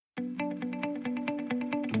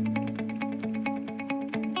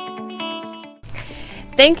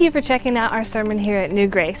Thank you for checking out our sermon here at New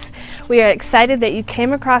Grace. We are excited that you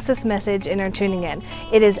came across this message and are tuning in.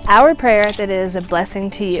 It is our prayer that it is a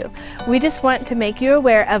blessing to you. We just want to make you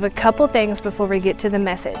aware of a couple things before we get to the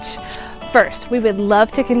message. First, we would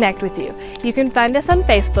love to connect with you. You can find us on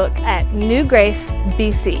Facebook at New Grace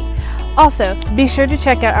BC. Also, be sure to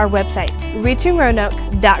check out our website,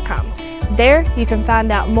 reachingroanoke.com. There, you can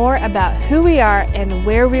find out more about who we are and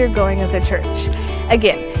where we are going as a church.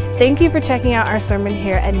 Again, thank you for checking out our sermon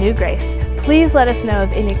here at New Grace. Please let us know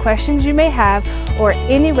of any questions you may have or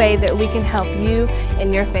any way that we can help you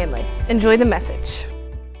and your family. Enjoy the message.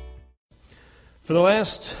 For the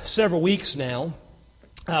last several weeks now,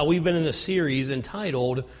 we've been in a series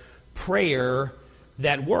entitled Prayer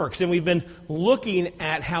That Works. And we've been looking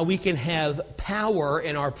at how we can have power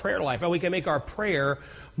in our prayer life, how we can make our prayer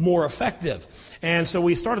more effective. And so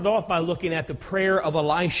we started off by looking at the prayer of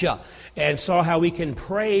Elisha and saw how we can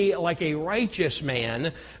pray like a righteous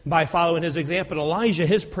man by following his example. Elijah,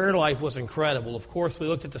 his prayer life was incredible. Of course, we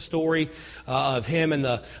looked at the story of him and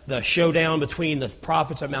the showdown between the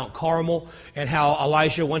prophets at Mount Carmel and how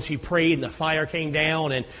Elisha, once he prayed and the fire came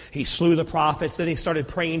down and he slew the prophets, then he started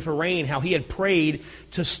praying for rain, how he had prayed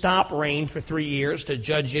to stop rain for 3 years to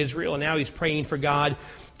judge Israel, and now he's praying for God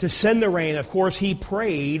to send the rain. Of course, he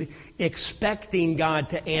prayed expecting God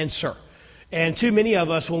to answer. And too many of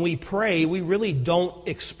us, when we pray, we really don't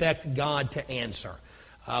expect God to answer.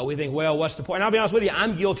 We think, well, what's the point? And I'll be honest with you,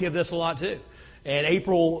 I'm guilty of this a lot too. And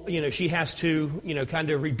April, she has to, kind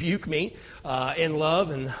of rebuke me in love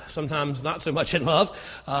and sometimes not so much in love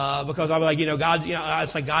because I'm like, God,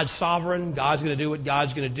 it's like God's sovereign. God's going to do what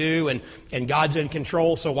God's going to do and God's in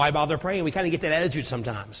control, so why bother praying? We kind of get that attitude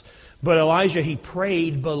sometimes. But Elijah, he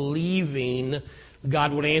prayed believing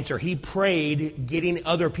God would answer. He prayed getting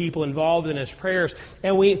other people involved in his prayers.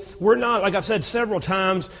 And we're not, like I've said several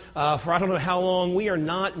times for I don't know how long, we are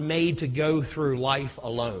not made to go through life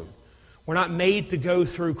alone. We're not made to go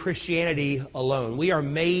through Christianity alone. We are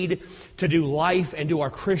made to do life and do our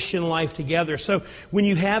Christian life together. So when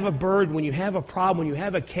you have a burden, when you have a problem, when you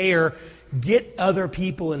have a care, get other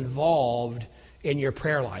people involved in your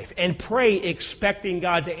prayer life and pray expecting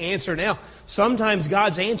God to answer. Now, sometimes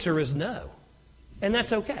God's answer is no, and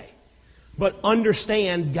that's okay. But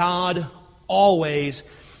understand God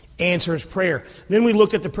always answers prayer. Then we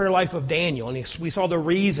looked at the prayer life of Daniel, and we saw the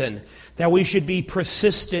reason that we should be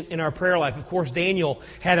persistent in our prayer life. Of course, Daniel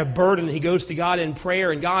had a burden. He goes to God in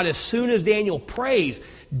prayer, and God, as soon as Daniel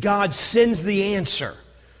prays, God sends the answer.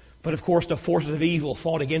 But of course, the forces of evil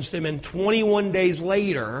fought against him, and 21 days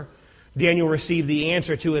later, Daniel received the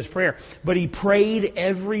answer to his prayer. But he prayed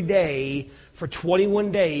every day for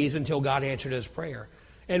 21 days until God answered his prayer.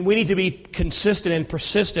 And we need to be consistent and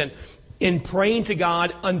persistent in praying to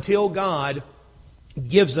God until God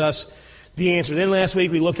gives us the answer. Then last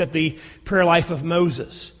week we looked at the prayer life of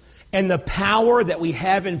Moses and the power that we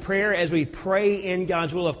have in prayer as we pray in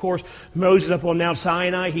God's will. Of course, Moses up on Mount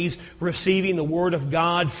Sinai, he's receiving the Word of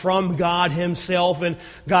God from God Himself. And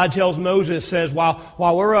God tells Moses, says, while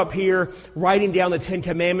we're up here writing down the Ten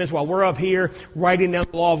Commandments, while we're up here writing down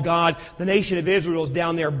the law of God, the nation of Israel is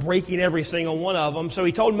down there breaking every single one of them. So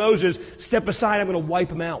he told Moses, step aside, I'm going to wipe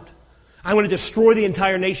them out. I'm going to destroy the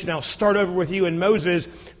entire nation. I'll start over with you. And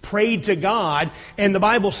Moses prayed to God, and the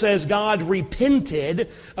Bible says God repented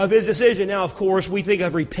of his decision. Now, of course, we think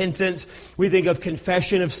of repentance. We think of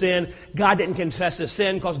confession of sin. God didn't confess his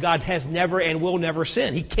sin because God has never and will never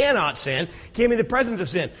sin. He cannot sin. He can't be in the presence of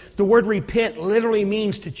sin. The word repent literally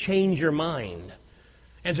means to change your mind.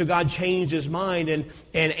 And so God changed his mind and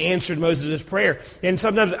answered Moses' prayer. And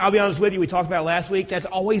sometimes, I'll be honest with you, we talked about it last week, that's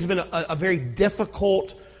always been a very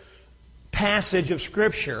difficult passage of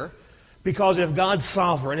Scripture, because if God's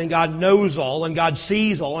sovereign and God knows all and God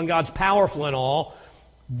sees all and God's powerful in all,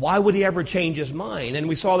 why would he ever change his mind? And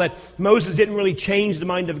we saw that Moses didn't really change the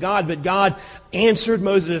mind of God, but God answered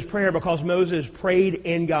Moses' prayer because Moses prayed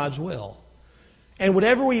in God's will. And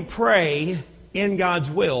whatever we pray in God's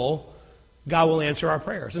will, God will answer our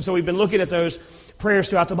prayers. And so we've been looking at those prayers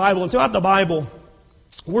throughout the Bible. And throughout the Bible,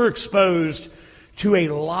 we're exposed to a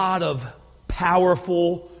lot of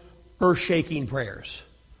powerful, earth-shaking prayers.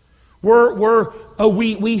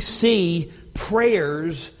 We see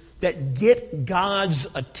prayers that get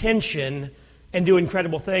God's attention and do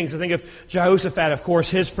incredible things. I think of Jehoshaphat, of course,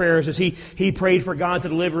 his prayers as he prayed for God to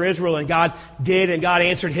deliver Israel, and God did, and God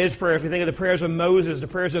answered his prayers. We think of the prayers of Moses, the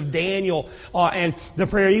prayers of Daniel, and the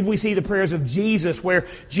prayer, even we see the prayers of Jesus, where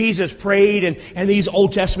Jesus prayed, and these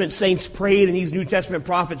Old Testament saints prayed, and these New Testament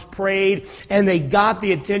prophets prayed, and they got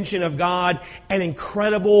the attention of God, and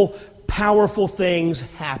incredible, powerful things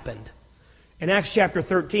happened. In Acts chapter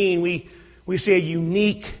 13, we we see a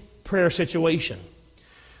unique prayer situation.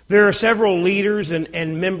 There are several leaders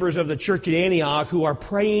and members of the church at Antioch who are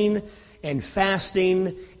praying and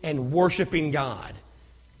fasting and worshiping God.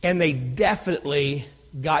 And they definitely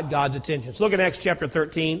got God's attention. So look at Acts chapter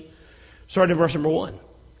 13, starting at verse number 1.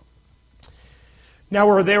 Now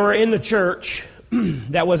where they were in the church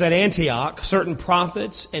that was at Antioch, certain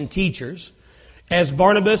prophets and teachers, as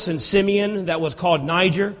Barnabas and Simeon, that was called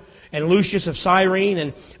Niger, and Lucius of Cyrene,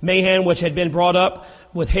 and Mahan, which had been brought up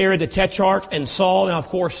with Herod the Tetrarch, and Saul. Now, of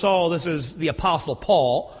course, Saul, this is the Apostle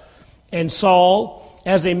Paul. And Saul,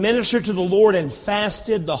 as they ministered to the Lord and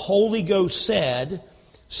fasted, the Holy Ghost said,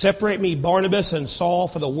 "Separate me Barnabas and Saul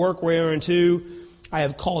for the work whereunto I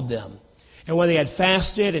have called them." And when they had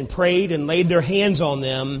fasted and prayed and laid their hands on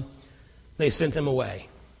them, they sent them away.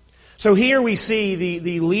 So here we see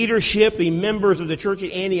the leadership, the members of the church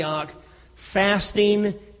at Antioch,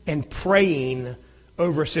 fasting and praying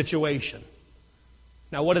over a situation.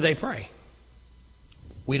 Now, what did they pray?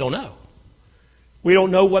 We don't know. We don't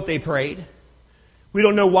know what they prayed. We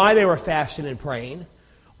don't know why they were fasting and praying.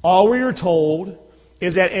 All we are told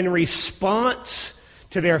is that in response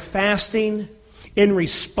to their fasting, in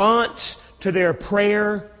response to their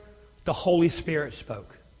prayer, the Holy Spirit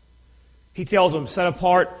spoke. He tells them, set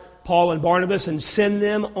apart Paul and Barnabas and send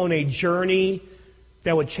them on a journey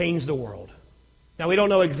that would change the world. Now, we don't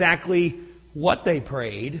know exactly what they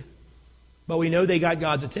prayed, but we know they got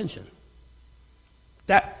God's attention.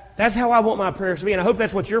 That's how I want my prayers to be, and I hope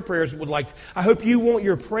that's what your prayers would like. I hope you want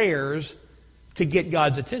your prayers to get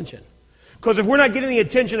God's attention. Because if we're not getting the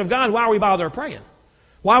attention of God, why are we bothering praying?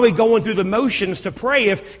 Why are we going through the motions to pray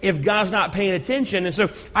if God's not paying attention? And so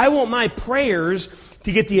I want my prayers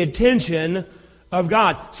to get the attention of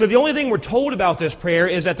God. So the only thing we're told about this prayer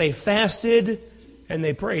is that they fasted and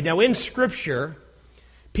they prayed. Now in Scripture,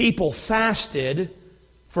 people fasted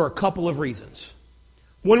for a couple of reasons.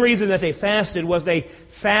 One reason that they fasted was they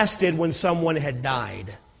fasted when someone had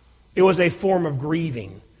died. It was a form of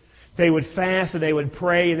grieving. They would fast and they would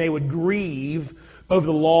pray and they would grieve over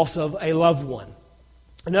the loss of a loved one.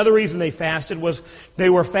 Another reason they fasted was they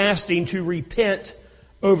were fasting to repent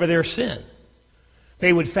over their sin.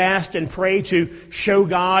 They would fast and pray to show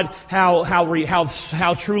God how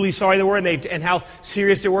truly sorry they were and how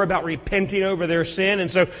serious they were about repenting over their sin. And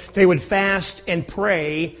so they would fast and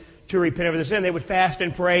pray to repent over their sin. They would fast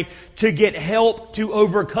and pray to get help to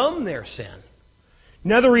overcome their sin.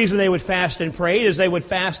 Another reason they would fast and pray is they would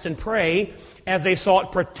fast and pray as they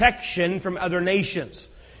sought protection from other nations.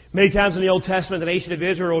 Many times in the Old Testament, the nation of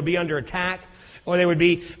Israel would be under attack, or they would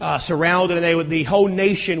be surrounded, and the whole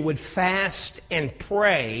nation would fast and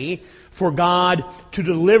pray for God to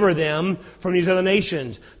deliver them from these other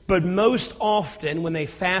nations. But most often, when they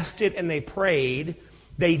fasted and they prayed,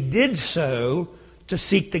 they did so to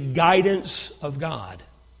seek the guidance of God.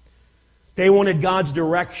 They wanted God's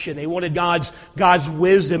direction. They wanted God's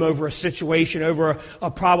wisdom over a situation, over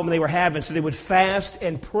a problem they were having. So they would fast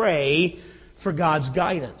and pray for God's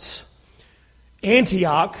guidance.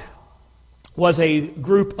 Antioch was a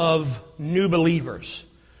group of new believers.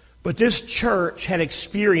 But this church had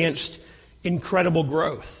experienced incredible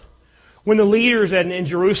growth. When the leaders in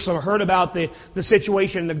Jerusalem heard about the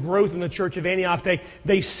situation and the growth in the church of Antioch,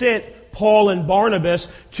 they sent Paul and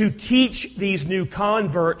Barnabas to teach these new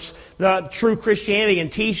converts the true Christianity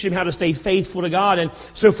and teach them how to stay faithful to God. And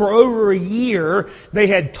so for over a year, they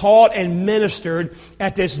had taught and ministered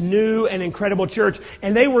at this new and incredible church.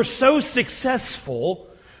 And they were so successful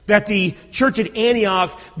that the church at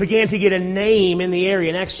Antioch began to get a name in the area.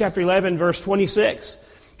 In Acts chapter 11, verse 26,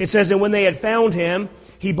 it says, "And when they had found him,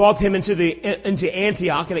 he brought him into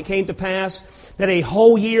Antioch, and it came to pass that a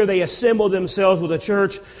whole year they assembled themselves with a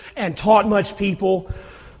church and taught much people.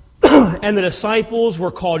 And the disciples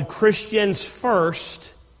were called Christians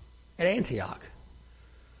first at Antioch."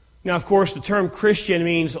 Now, of course, the term Christian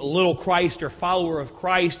means little Christ or follower of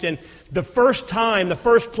Christ. And the first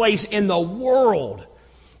place in the world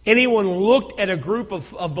anyone looked at a group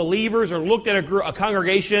of believers or looked at a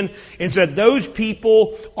congregation and said, those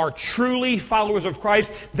people are truly followers of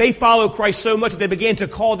Christ, they follow Christ so much that they began to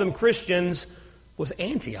call them Christians, was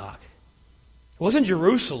Antioch. It wasn't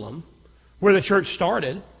Jerusalem where the church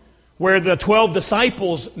started, where the 12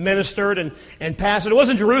 disciples ministered and pastored. It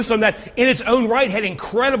wasn't Jerusalem that in its own right had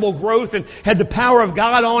incredible growth and had the power of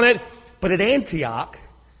God on it. But at Antioch,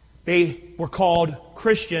 they were called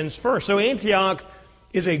Christians first. So Antioch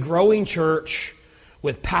is a growing church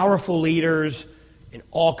with powerful leaders and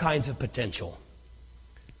all kinds of potential.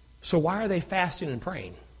 So why are they fasting and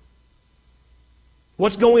praying?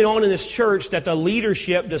 What's going on in this church that the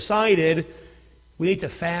leadership decided we need to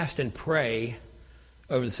fast and pray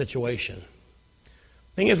over the situation?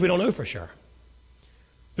 Thing is, we don't know for sure.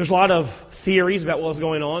 There's a lot of theories about what was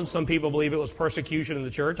going on. Some people believe it was persecution in the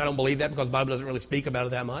church. I don't believe that because the Bible doesn't really speak about it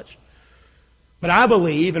that much. But I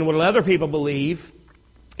believe, and what other people believe,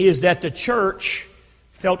 is that the church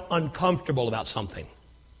felt uncomfortable about something.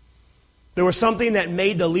 There was something that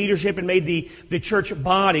made the leadership and made the church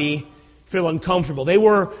body feel uncomfortable. They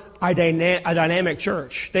were a dynamic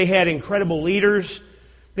church. They had incredible leaders.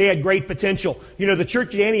 They had great potential. You know, the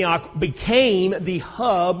church at Antioch became the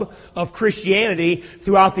hub of Christianity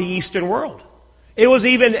throughout the Eastern world. It was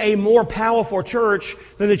even a more powerful church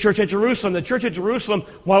than the church at Jerusalem. The church at Jerusalem,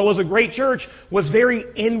 while it was a great church, was very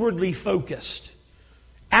inwardly focused.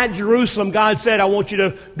 At Jerusalem, God said, I want you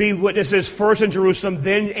to be witnesses first in Jerusalem,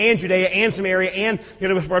 then and Judea and Samaria and the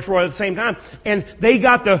other parts of the world at the same time. And they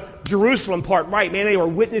got the Jerusalem part right, man. They were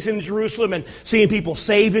witnessing in Jerusalem and seeing people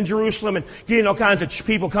saved in Jerusalem and getting all kinds of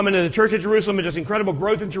people coming to the church at Jerusalem and just incredible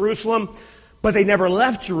growth in Jerusalem. But they never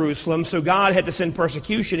left Jerusalem, so God had to send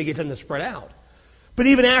persecution to get them to spread out. But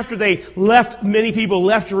even after they left, many people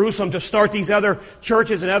left Jerusalem to start these other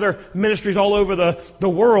churches and other ministries all over the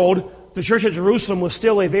world, the church at Jerusalem was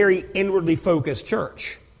still a very inwardly focused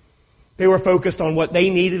church. They were focused on what they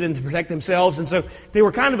needed and to protect themselves. And so they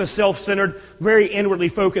were kind of a self-centered, very inwardly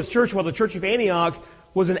focused church, while the church of Antioch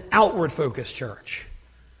was an outward focused church.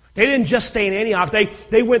 They didn't just stay in Antioch.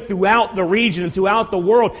 They went throughout the region and throughout the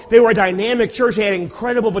world. They were a dynamic church. They had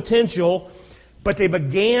incredible potential. But they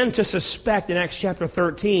began to suspect in Acts chapter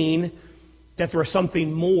 13 that there was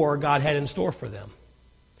something more God had in store for them.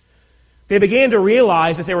 They began to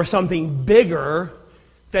realize that there was something bigger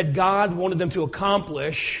that God wanted them to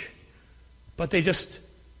accomplish, but they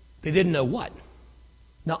didn't know what.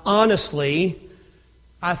 Now, honestly,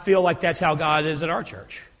 I feel like that's how God is at our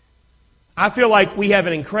church. I feel like we have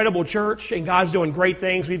an incredible church, and God's doing great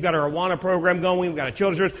things. We've got our Awana program going. We've got a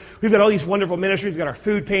children's church. We've got all these wonderful ministries. We've got our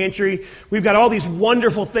food pantry. We've got all these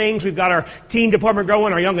wonderful things. We've got our teen department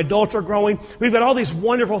growing. Our young adults are growing. We've got all these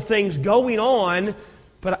wonderful things going on,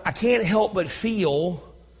 but I can't help but feel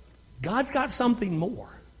God's got something more.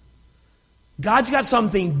 God's got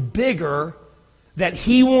something bigger that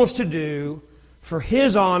He wants to do for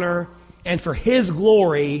His honor and for His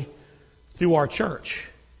glory through our church.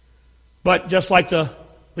 But just like the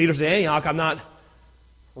leaders at Antioch, I'm not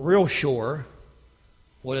real sure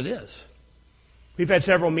what it is. We've had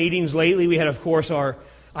several meetings lately. We had, of course, our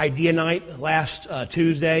idea night last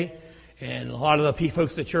Tuesday, and a lot of the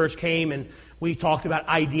folks at the church came, and we talked about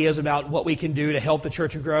ideas about what we can do to help the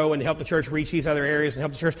church grow and to help the church reach these other areas and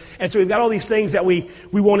help the church. And so we've got all these things that we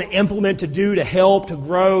want to implement, to do, to help, to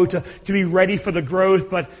grow, to be ready for the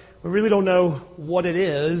growth, but we really don't know what it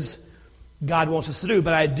is God wants us to do.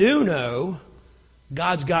 But I do know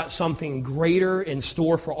God's got something greater in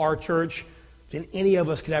store for our church than any of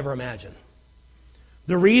us could ever imagine.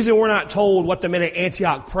 The reason we're not told what the men at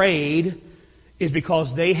Antioch prayed is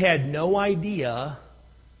because they had no idea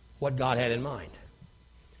what God had in mind.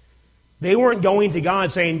 They weren't going to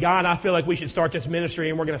God saying, God, I feel like we should start this ministry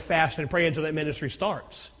and we're going to fast and pray until that ministry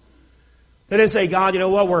starts. They didn't say, God, you know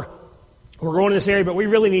what, we're going to this area, but we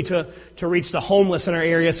really need to reach the homeless in our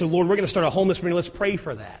area. So, Lord, we're going to start a homeless ministry. Let's pray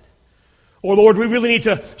for that. Or, Lord, we really need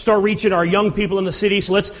to start reaching our young people in the city.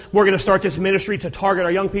 So we're going to start this ministry to target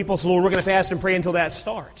our young people. So, Lord, we're going to fast and pray until that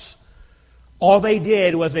starts. All they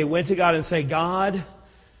did was they went to God and say, God,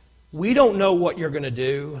 we don't know what you're going to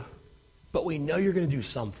do, but we know you're going to do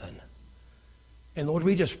something. And, Lord,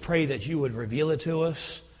 we just pray that you would reveal it to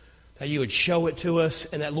us, that you would show it to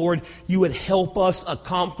us, and that, Lord, you would help us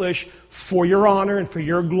accomplish for your honor and for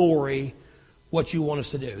your glory what you want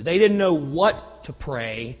us to do. They didn't know what to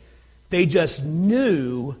pray. They just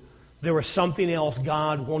knew there was something else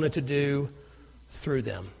God wanted to do through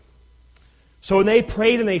them. So when they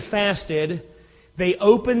prayed and they fasted, they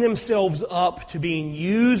opened themselves up to being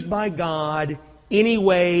used by God any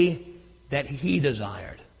way that He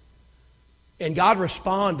desired. And God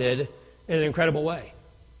responded in an incredible way.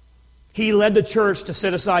 He led the church to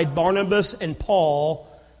set aside Barnabas and Paul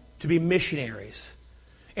to be missionaries.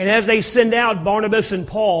 And as they send out Barnabas and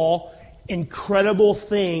Paul, incredible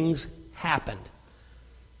things happened.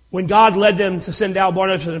 When God led them to send out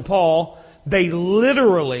Barnabas and Paul, they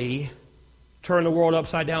literally turned the world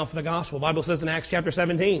upside down for the gospel. The Bible says in Acts chapter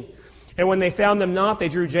 17, and when they found them not, they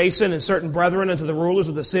drew Jason and certain brethren unto the rulers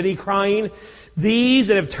of the city, crying, these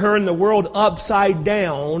that have turned the world upside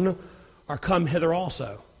down are come hither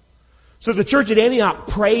also. So the church at Antioch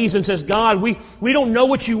prays and says, God, we don't know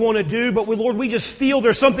what you want to do, but Lord, we just feel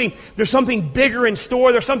there's something bigger in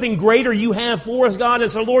store. There's something greater you have for us, God.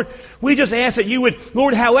 And so, Lord, we just ask that you would,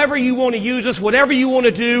 Lord, however you want to use us, whatever you want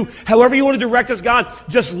to do, however you want to direct us, God,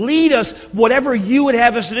 just lead us whatever you would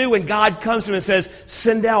have us to do. And God comes to him and says,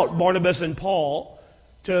 send out Barnabas and Paul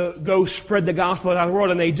to go spread the gospel out of the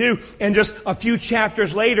world. And they do. And just a few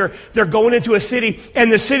chapters later, they're going into a city,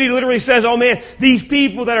 and the city literally says, oh man, these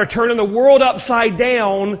people that are turning the world upside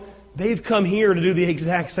down, they've come here to do the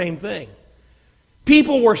exact same thing.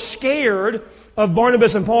 People were scared of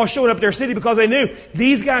Barnabas and Paul showing up at their city because they knew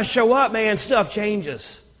these guys show up, man, stuff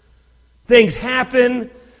changes. Things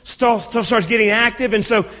happen, stuff starts getting active, and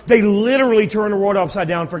so they literally turn the world upside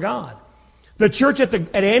down for God. The church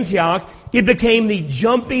at Antioch, it became the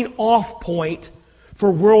jumping off point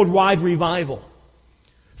for worldwide revival.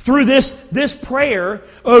 Through this prayer,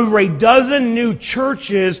 over a dozen new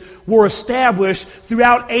churches were established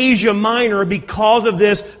throughout Asia Minor because of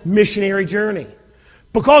this missionary journey.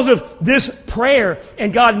 Because of this prayer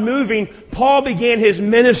and God moving, Paul began his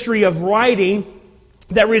ministry of writing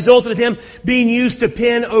that resulted in him being used to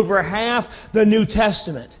pen over half the New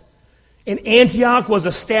Testament. And Antioch was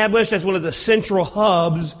established as one of the central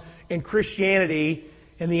hubs in Christianity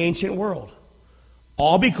in the ancient world.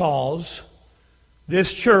 All because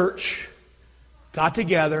this church got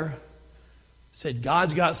together, said,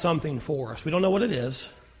 God's got something for us. We don't know what it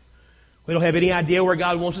is. We don't have any idea where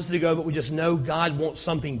God wants us to go, but we just know God wants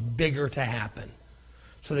something bigger to happen.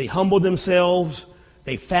 So they humbled themselves,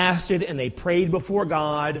 they fasted, and they prayed before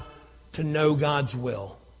God to know God's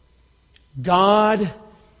will. God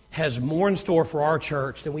has more in store for our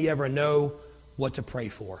church than we ever know what to pray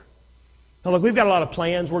for. Now look, we've got a lot of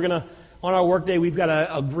plans. We're going to, on our work day, we've got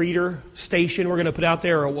a greeter station. We're going to put out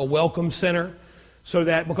there a welcome center so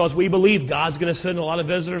that, because we believe God's going to send a lot of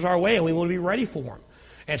visitors our way and we want to be ready for them.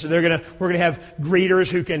 And so we're going to have greeters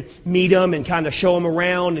who can meet them and kind of show them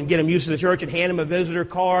around and get them used to the church and hand them a visitor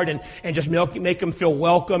card and just make them feel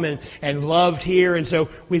welcome and loved here. And so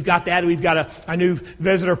we've got that. We've got a new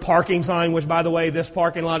visitor parking sign, which, by the way, this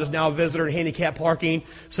parking lot is now visitor and handicap parking.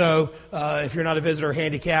 So if you're not a visitor or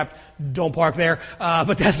handicapped, don't park there.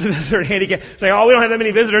 But that's the visitor and handicap. Say, oh, we don't have that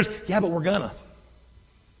many visitors. Yeah, but we're going to.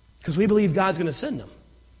 Because we believe God's going to send them.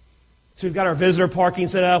 So we've got our visitor parking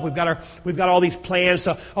set up. We've got all these plans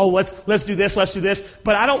to, let's do this.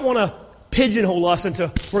 But I don't want to pigeonhole us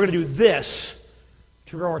into, we're going to do this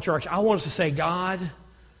to grow our church. I want us to say, God,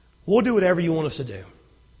 we'll do whatever you want us to do.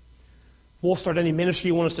 We'll start any ministry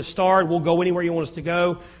you want us to start. We'll go anywhere you want us to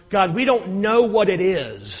go. God, we don't know what it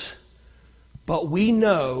is, but we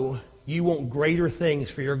know you want greater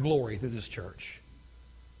things for your glory through this church.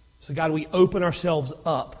 So God, we open ourselves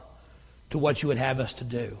up to what you would have us to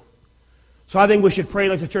do. So I think we should pray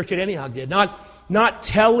like the church at Antioch did. Not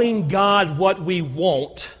telling God what we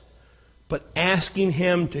want, but asking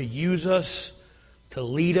Him to use us, to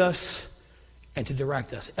lead us, and to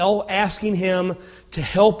direct us. Asking Him to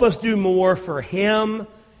help us do more for Him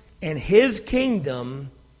and His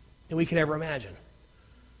kingdom than we could ever imagine.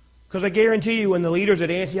 Because I guarantee you, when the leaders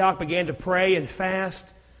at Antioch began to pray and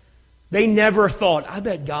fast, they never thought, I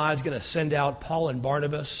bet God's going to send out Paul and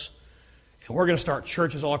Barnabas, and we're going to start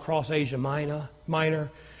churches all across Asia Minor,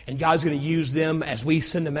 and God's going to use them as we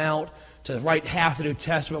send them out to write half the New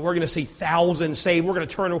Testament. We're going to see thousands saved. We're going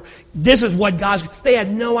to turn. This is what God's. They had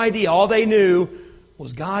no idea. All they knew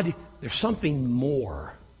was, God, there's something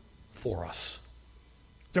more for us.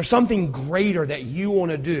 There's something greater that you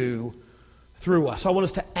want to do through us. So I want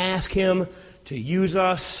us to ask Him to use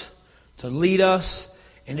us, to lead us,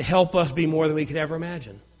 and to help us be more than we could ever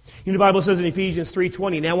imagine. You know, the Bible says in Ephesians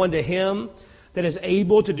 3:20, now unto Him that is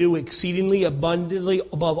able to do exceedingly abundantly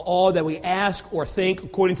above all that we ask or think,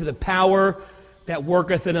 according to the power that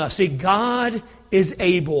worketh in us. See, God is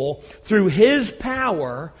able, through His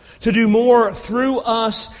power, to do more through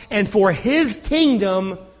us and for His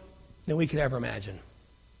kingdom than we could ever imagine.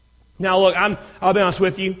 Now look, I'll be honest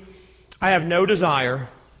with you, I have no desire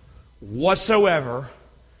whatsoever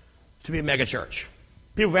to be a mega church.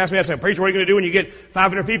 People have asked me, I say, preacher, what are you going to do when you get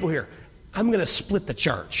 500 people here? I'm going to split the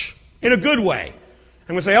church in a good way. I'm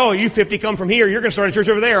going to say, oh, you 50 come from here, you're going to start a church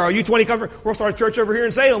over there. Or you 20 come from, we'll start a church over here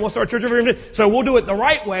in Salem. We'll start a church over here. So we'll do it the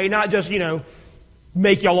right way, not just,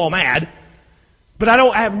 make y'all all mad. But I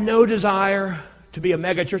have no desire to be a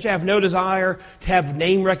mega church. I have no desire to have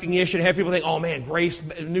name recognition, to have people think, oh man,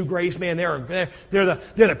 Grace, New Grace, man, they're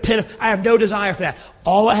the pin. I have no desire for that.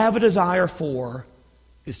 All I have a desire for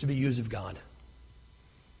is to be used of God.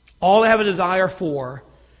 All I have a desire for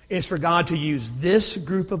is for God to use this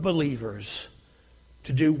group of believers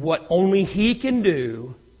to do what only He can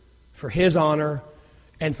do for His honor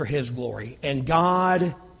and for His glory. And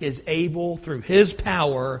God is able, through His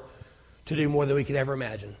power, to do more than we could ever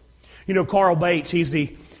imagine. You know, Carl Bates, he's the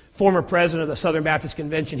former president of the Southern Baptist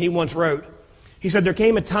Convention. He once wrote, he said, "There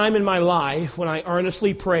came a time in my life when I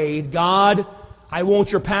earnestly prayed, 'God, I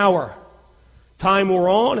want your power.' Time wore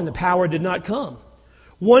on and the power did not come.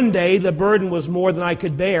 One day the burden was more than I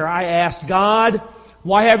could bear. I asked, 'God,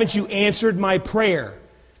 why haven't you answered my prayer?'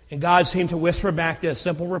 And God seemed to whisper back this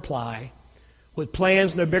simple reply, 'With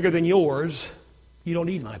plans no bigger than yours, you don't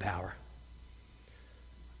need my power.'"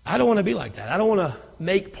 I don't want to be like that. I don't want to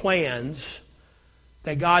make plans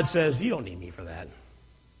that God says, "You don't need me for that.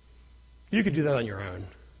 You can do that on your own."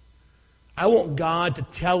 I want God to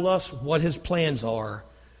tell us what His plans are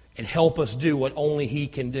and help us do what only He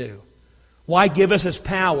can do. Why give us His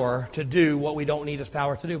power to do what we don't need His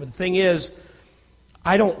power to do? But the thing is,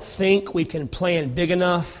 I don't think we can plan big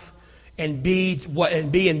enough and be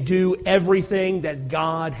and do everything that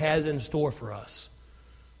God has in store for us.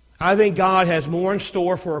 I think God has more in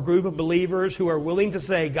store for a group of believers who are willing to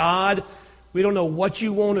say, "God, we don't know what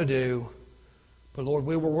you want to do, but Lord,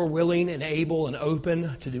 we're willing and able and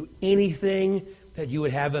open to do anything that you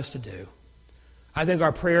would have us to do." I think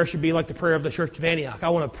our prayer should be like the prayer of the Church of Antioch. I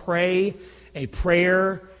want to pray a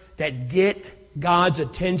prayer that gets God's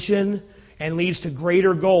attention and leads to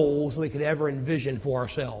greater goals than we could ever envision for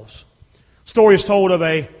ourselves. Story is told of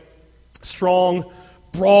a strong,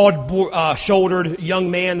 broad-shouldered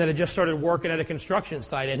young man that had just started working at a construction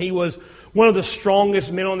site. And he was one of the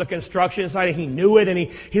strongest men on the construction site. And he knew it, and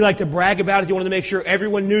he liked to brag about it. He wanted to make sure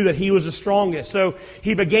everyone knew that he was the strongest. So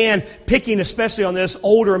he began picking especially on this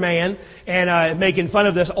older man and making fun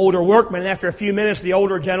of this older workman. And after a few minutes, the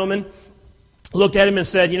older gentleman looked at him and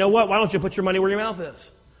said, "You know what? Why don't you put your money where your mouth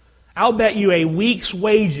is? I'll bet you a week's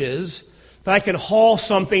wages that I can haul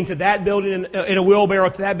something to that building in a wheelbarrow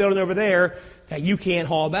to that building over there that you can't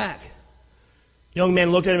haul back." The young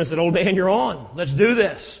man looked at him and said, "Old man, you're on. Let's do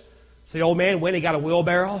this." So the old man went, he got a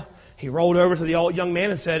wheelbarrow. He rolled over to the old young man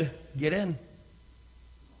and said, "Get in."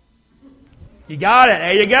 "You got it.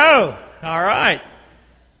 There you go. All right."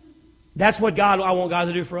 That's what I want God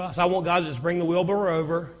to do for us. I want God to just bring the wheelbarrow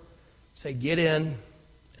over, say, "Get in, and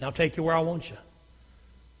I'll take you where I want you.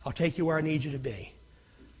 I'll take you where I need you to be."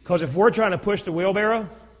 Because if we're trying to push the wheelbarrow,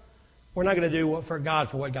 we're not going to do what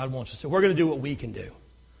God wants us to. We're going to do what we can do.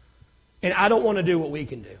 And I don't want to do what we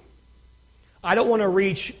can do. I don't want to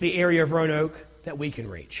reach the area of Roanoke that we can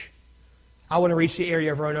reach. I want to reach the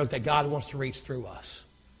area of Roanoke that God wants to reach through us.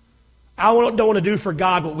 I don't want to do for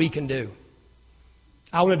God what we can do.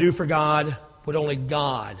 I want to do for God what only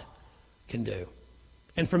God can do.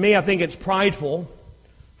 And for me, I think it's prideful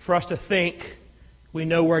for us to think we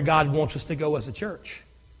know where God wants us to go as a church.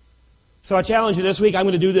 So I challenge you this week. I'm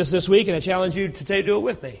going to do this week, and I challenge you to do it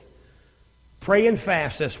with me. Pray and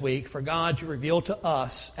fast this week for God to reveal to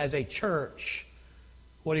us as a church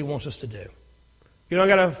what He wants us to do. You don't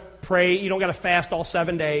got to pray. You don't got to fast all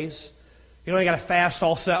 7 days. You don't got to fast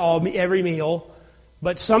every meal.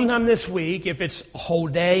 But sometime this week, if it's a whole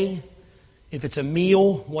day, if it's a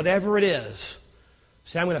meal, whatever it is,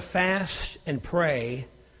 say, I'm going to fast and pray,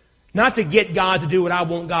 not to get God to do what I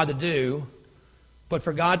want God to do, but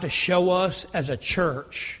for God to show us as a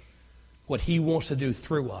church what He wants to do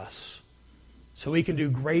through us, so we can do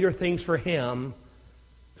greater things for Him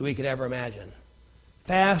than we could ever imagine.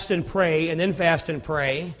 Fast and pray, and then fast and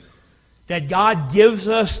pray that God gives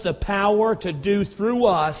us the power to do through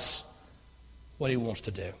us what He wants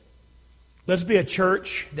to do. Let's be a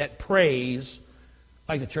church that prays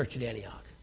like the church at Antioch.